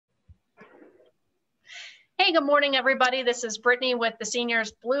Hey, good morning, everybody. This is Brittany with the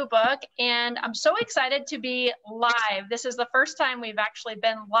Seniors Blue Book, and I'm so excited to be live. This is the first time we've actually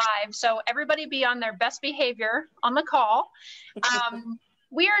been live, so everybody be on their best behavior on the call.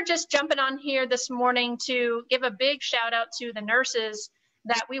 We are just jumping on here this morning to give a big shout out to the nurses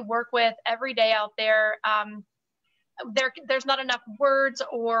that we work with every day out there. There's not enough words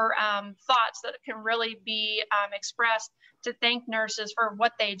or thoughts that can really be expressed to thank nurses for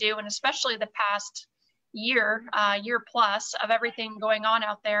what they do, and especially the past year plus of everything going on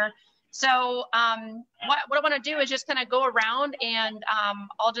out there. So what I want to do is just kind of go around, and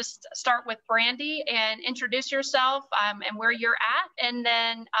I'll just start with Brandy and introduce yourself and where you're at. And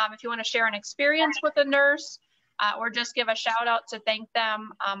then if you want to share an experience with a nurse or just give a shout out to thank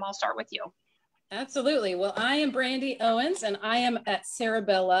them, I'll start with you. Absolutely. Well, I am Brandy Owens, and I am at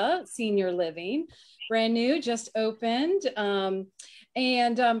SaraBella Senior Living, brand new, just opened.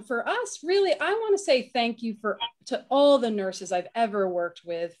 For us, really, I want to say thank you to all the nurses I've ever worked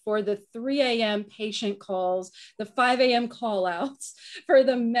with for the 3 a.m. patient calls, the 5 a.m. call outs, for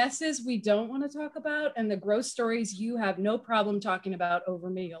the messes we don't want to talk about, and the gross stories you have no problem talking about over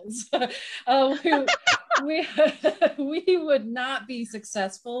meals. We would not be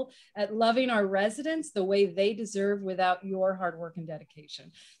successful at loving our residents the way they deserve without your hard work and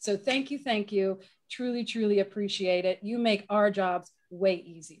dedication. So thank you. Truly, truly appreciate it. You make our jobs way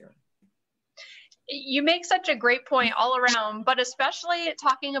easier. You make such a great point all around, but especially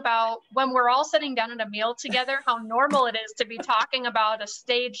talking about when we're all sitting down at a meal together, how normal it is to be talking about a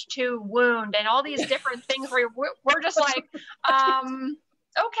stage 2 wound and all these different things where we're just like,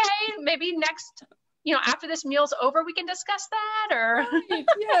 okay, maybe next, after this meal's over, we can discuss that, or. Right.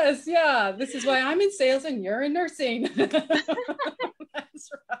 Yes. Yeah. This is why I'm in sales and you're in nursing. That's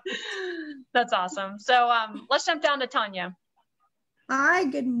right. That's awesome. So let's jump down to Tanya. Hi,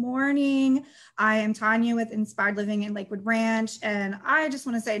 good morning. I am Tanya with Inspired Living in Lakewood Ranch, and I just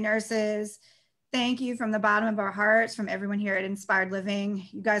want to say, nurses, thank you from the bottom of our hearts, from everyone here at Inspired Living.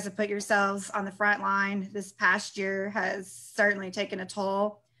 You guys have put yourselves on the front line. This past year has certainly taken a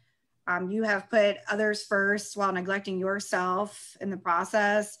toll. You have put others first while neglecting yourself in the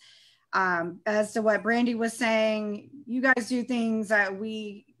process. As to what Brandy was saying, you guys do things that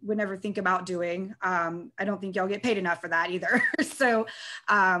we would never think about doing. I don't think y'all get paid enough for that either. So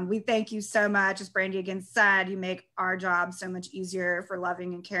we thank you so much. As Brandy again said, you make our job so much easier for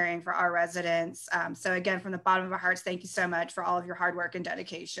loving and caring for our residents. So again, from the bottom of our hearts, thank you so much for all of your hard work and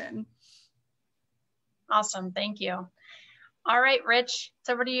dedication. Awesome, thank you. All right, Rich, it's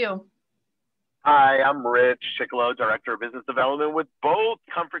over to you. Hi, I'm Rich Chicolo, Director of Business Development with both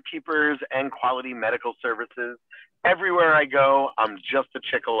Comfort Keepers and Quality Medical Services. Everywhere I go, I'm just a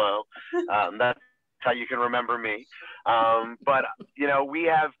Chicolo. That's how you can remember me. But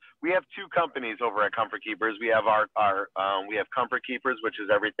we have two companies over at Comfort Keepers. We have we have Comfort Keepers, which is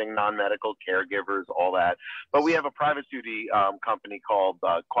everything non-medical, caregivers, all that. But we have a private duty company called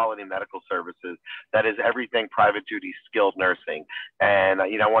Quality Medical Services that is everything private duty skilled nursing. And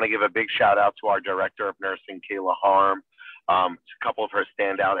I want to give a big shout out to our Director of Nursing, Kayla Harm. A couple of her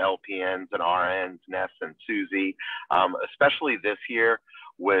standout LPNs and RNs, Ness and Susie, especially this year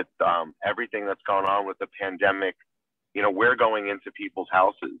with everything that's going on with the pandemic. We're going into people's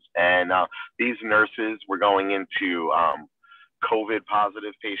houses, and these nurses were going into COVID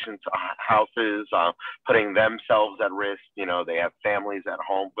positive patients' houses, putting themselves at risk. They have families at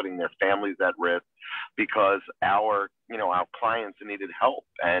home, putting their families at risk because our clients needed help.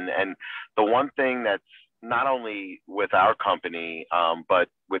 And the one thing that's not only with our company, but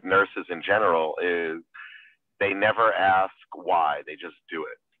with nurses in general, is they never ask why. They just do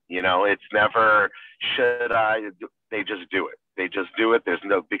it. It's never, should I? They just do it. They just do it.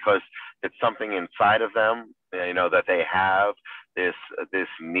 Because it's something inside of them, that they have this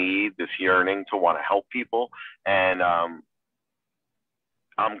need, this yearning to want to help people. And I'm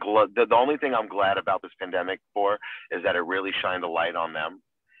glad. The only thing I'm glad about this pandemic for is that it really shined a light on them,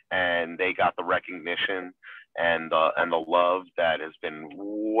 and they got the recognition and the love that has been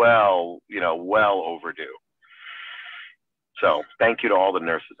well overdue. So thank you to all the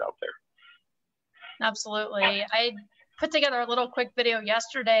nurses out there. Absolutely. I put together a little quick video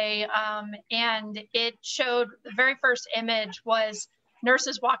yesterday, and it showed the very first image was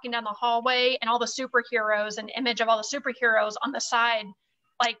nurses walking down the hallway and all the superheroes, an image of all the superheroes on the side,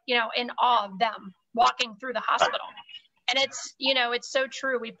 in awe of them walking through the hospital. And it's so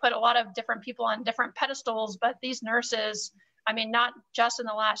true. We put a lot of different people on different pedestals, but these nurses, not just in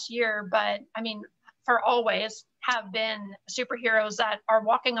the last year, but for always have been superheroes that are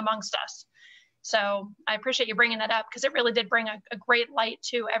walking amongst us. So I appreciate you bringing that up, because it really did bring a great light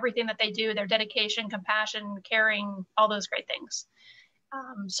to everything that they do, their dedication, compassion, caring, all those great things.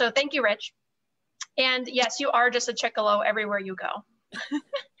 So thank you, Rich. And yes, you are just a Chickalo everywhere you go.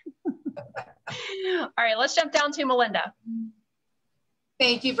 All right, let's jump down to Melinda.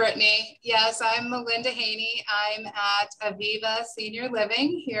 Thank you, Brittany. Yes, I'm Melinda Haney. I'm at Aviva Senior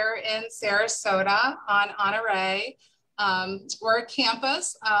Living here in Sarasota on Honore. We're a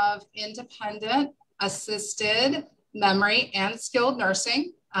campus of independent, assisted, memory, and skilled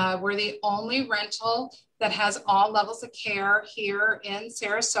nursing. We're the only rental that has all levels of care here in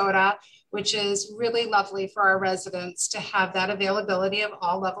Sarasota, which is really lovely for our residents to have that availability of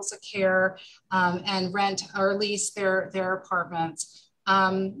all levels of care and rent or lease their apartments.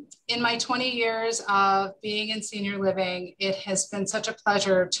 In my 20 years of being in senior living, it has been such a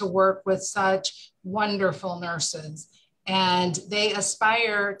pleasure to work with such wonderful nurses. And they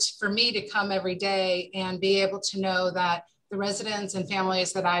aspire for me to come every day and be able to know that the residents and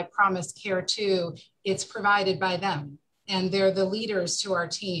families that I promise care to, it's provided by them. And they're the leaders to our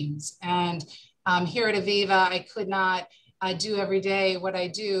teams. And here at Aviva, I could not do every day what I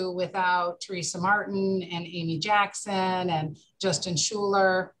do without Teresa Martin and Amy Jackson and Justin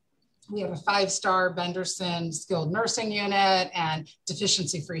Schuler. We have a 5-star Benderson skilled nursing unit and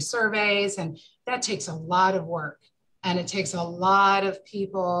deficiency-free surveys. And that takes a lot of work. And it takes a lot of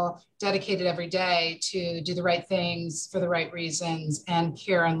people dedicated every day to do the right things for the right reasons and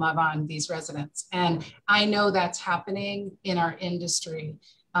care and love on these residents. And I know that's happening in our industry,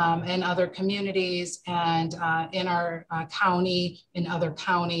 in other communities, and in our county, in other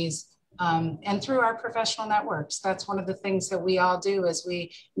counties, and through our professional networks. That's one of the things that we all do is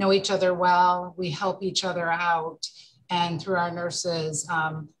we know each other well, we help each other out, and through our nurses,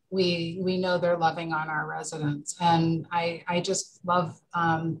 we know they're loving on our residents. And I just love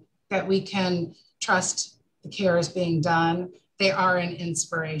that we can trust the care is being done. They are an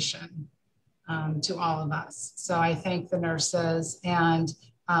inspiration to all of us. So I thank the nurses and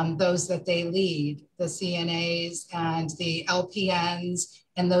those that they lead, the CNAs and the LPNs,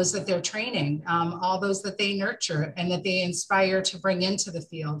 and those that they're training, all those that they nurture and that they inspire to bring into the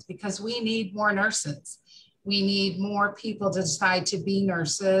field, because we need more nurses. We need more people to decide to be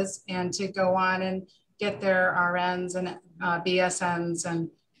nurses and to go on and get their RNs and BSNs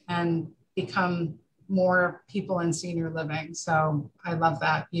and become more people in senior living. So I love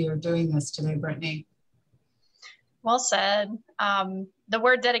that you're doing this today, Brittany. Well said. The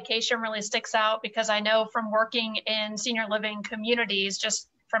word dedication really sticks out, because I know from working in senior living communities, just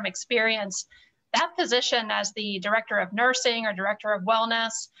from experience, that position as the director of nursing or director of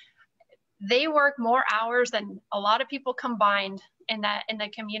wellness, they work more hours than a lot of people combined in the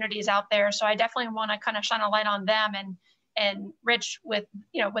communities out there. So I definitely want to kind of shine a light on them. And Rich, with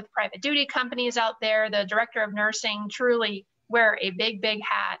private duty companies out there, the director of nursing truly wear a big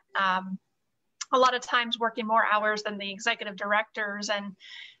hat. A lot of times working more hours than the executive directors, and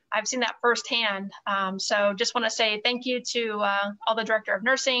I've seen that firsthand. So just want to say thank you to all the director of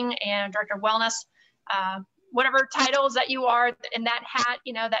nursing and director of wellness. Whatever titles that you are in that hat,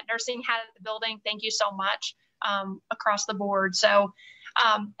 that nursing hat at the building, thank you so much across the board. So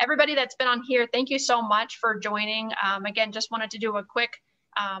everybody that's been on here, thank you so much for joining. Again, just wanted to do a quick,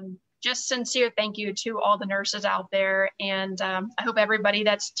 just sincere thank you to all the nurses out there. And I hope everybody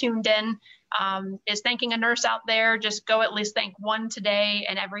that's tuned in is thanking a nurse out there. Just go at least thank one today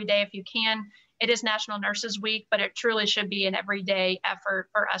and every day if you can. It is National Nurses Week, but it truly should be an everyday effort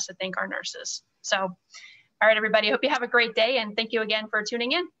for us to thank our nurses. So, all right, everybody, hope you have a great day, and thank you again for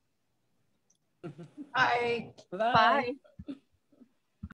tuning in. Bye. Bye. Bye.